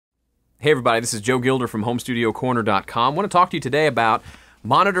Hey everybody, this is Joe Gilder from HomeStudioCorner.com. I want to talk to you today about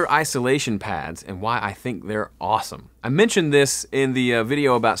monitor isolation pads and why I think they're awesome. I mentioned this in the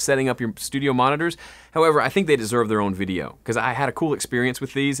video about setting up your studio monitors. However, I think they deserve their own video because I had a cool experience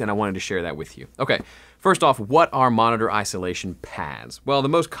with these and I wanted to share that with you. Okay, first off, what are monitor isolation pads? Well, the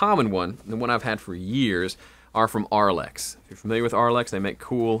most common one, the one I've had for years, are from Arlex. If you're familiar with Arlex, they make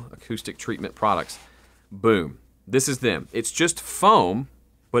cool acoustic treatment products. Boom. This is them. It's just foam,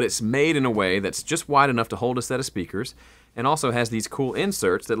 but it's made in a way that's just wide enough to hold a set of speakers and also has these cool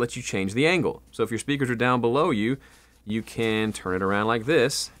inserts that let you change the angle. So if your speakers are down below you, you can turn it around like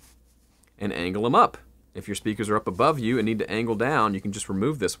this and angle them up. If your speakers are up above you and need to angle down, you can just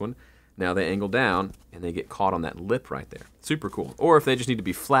remove this one. Now they angle down and they get caught on that lip right there. Super cool. Or if they just need to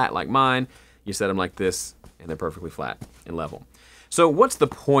be flat like mine, you set them like this and they're perfectly flat and level. So what's the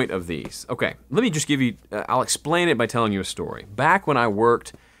point of these? Okay, let me just give you, I'll explain it by telling you a story. Back when I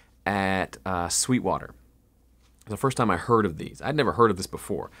worked at Sweetwater, the first time I heard of these, I'd never heard of this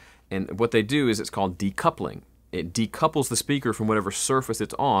before. And what they do is it's called decoupling. It decouples the speaker from whatever surface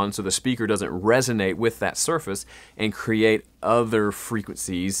it's on so the speaker doesn't resonate with that surface and create other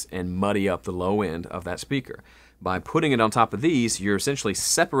frequencies and muddy up the low end of that speaker. By putting it on top of these, you're essentially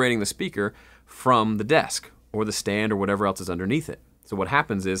separating the speaker from the desk or the stand or whatever else is underneath it. So what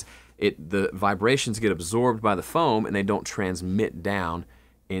happens is the vibrations get absorbed by the foam and they don't transmit down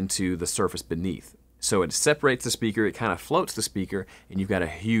into the surface beneath. So it separates the speaker, it kind of floats the speaker, and you've got a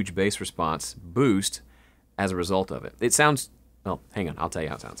huge bass response boost as a result of it. It sounds, well, hang on, I'll tell you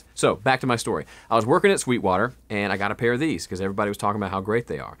how it sounds. So back to my story. I was working at Sweetwater and I got a pair of these because everybody was talking about how great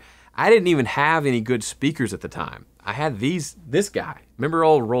they are. I didn't even have any good speakers at the time. I had this guy. Remember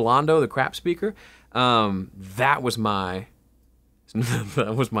old Rolando, the crap speaker? That was my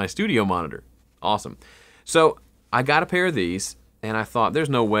studio monitor. Awesome. So I got a pair of these and I thought there's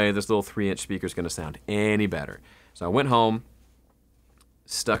no way this little 3-inch speaker is going to sound any better. So I went home,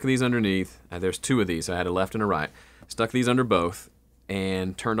 stuck these underneath. There's two of these. So I had a left and a right. Stuck these under both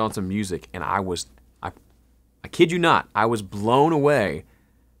and turned on some music and I kid you not, I was blown away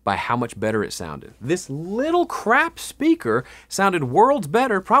by how much better it sounded. This little crap speaker sounded worlds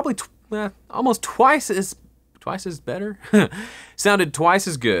better, probably almost twice as better. Sounded twice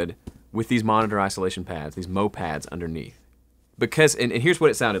as good with these monitor isolation pads, these Mo pads underneath. Because, and here's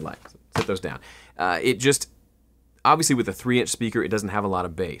what it sounded like. Set those down. It just, obviously with a 3-inch speaker, it doesn't have a lot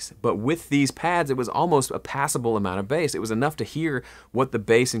of bass. But with these pads, it was almost a passable amount of bass. It was enough to hear what the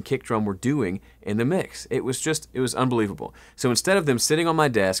bass and kick drum were doing in the mix. It was unbelievable. So instead of them sitting on my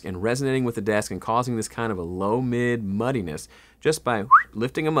desk and resonating with the desk and causing this kind of a low-mid muddiness, just by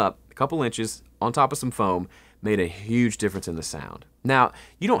lifting them up a couple inches on top of some foam, made a huge difference in the sound. Now,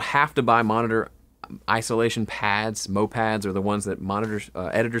 you don't have to buy monitor isolation pads. Mo pads are the ones that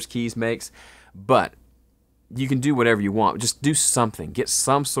Editor's Keys makes, but you can do whatever you want. Just do something. Get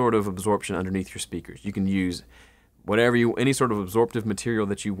some sort of absorption underneath your speakers. You can use any sort of absorptive material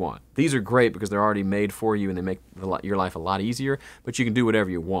that you want. These are great because they're already made for you and they make your life a lot easier, but you can do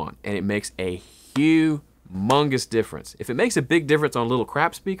whatever you want, and it makes a humongous difference. If it makes a big difference on a little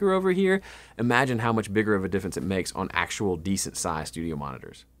crap speaker over here, imagine how much bigger of a difference it makes on actual decent sized studio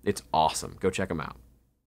monitors. It's awesome. Go check them out.